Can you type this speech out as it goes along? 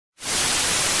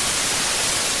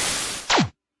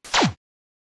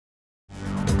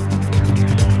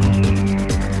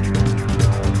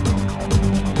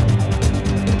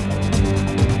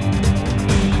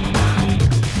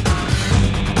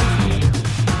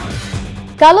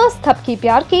Colors Thapki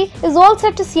Pyar Ki is all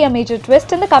set to see a major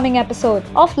twist in the coming episode.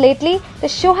 Of lately, the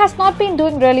show has not been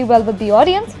doing really well with the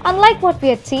audience, unlike what we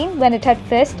had seen when it had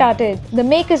first started. The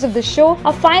makers of the show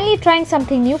are finally trying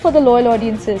something new for the loyal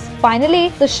audiences. Finally,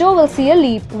 the show will see a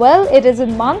leap. Well, it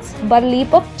isn't months, but a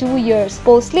leap of 2 years.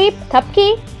 Post-leap,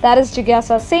 Thapki, that is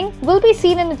Jigyasa Singh, will be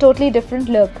seen in a totally different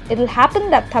look. It'll happen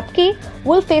that Thapki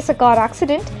will face a car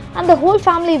accident and the whole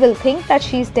family will think that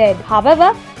she's dead.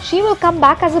 However, she will come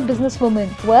back as a businesswoman.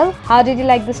 Well, how did you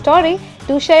like the story?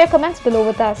 Do share your comments below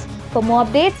with us. For more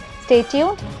updates, stay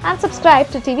tuned and subscribe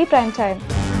to TV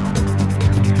Primetime.